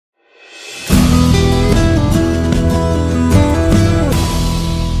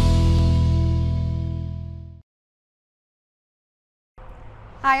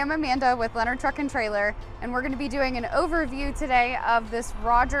Hi, I'm Amanda with Leonard Truck and Trailer, and we're going to be doing an overview today of this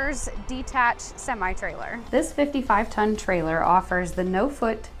ROGERS detached semi-trailer. This 55-ton trailer offers the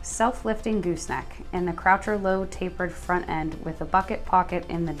no-foot self-lifting gooseneck and the croucher low tapered front end with a bucket pocket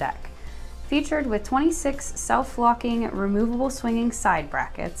in the deck. Featured with 26 self-locking removable swinging side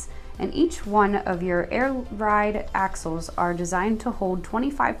brackets, and each one of your air ride axles are designed to hold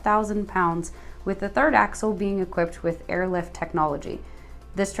 25,000 pounds, with the third axle being equipped with airlift technology.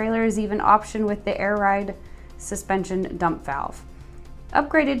 This trailer is even optioned with the air ride suspension dump valve.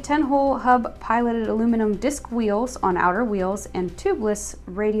 Upgraded 10-hole hub piloted aluminum disc wheels on outer wheels and tubeless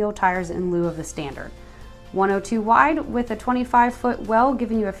radial tires in lieu of the standard. 102 wide with a 25-foot well,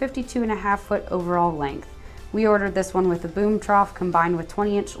 giving you a 52.5-foot overall length. We ordered this one with a boom trough combined with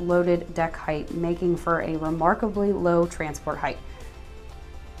 20-inch loaded deck height, making for a remarkably low transport height.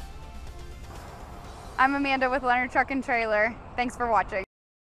 I'm Amanda with Leonard Truck and Trailer. Thanks for watching.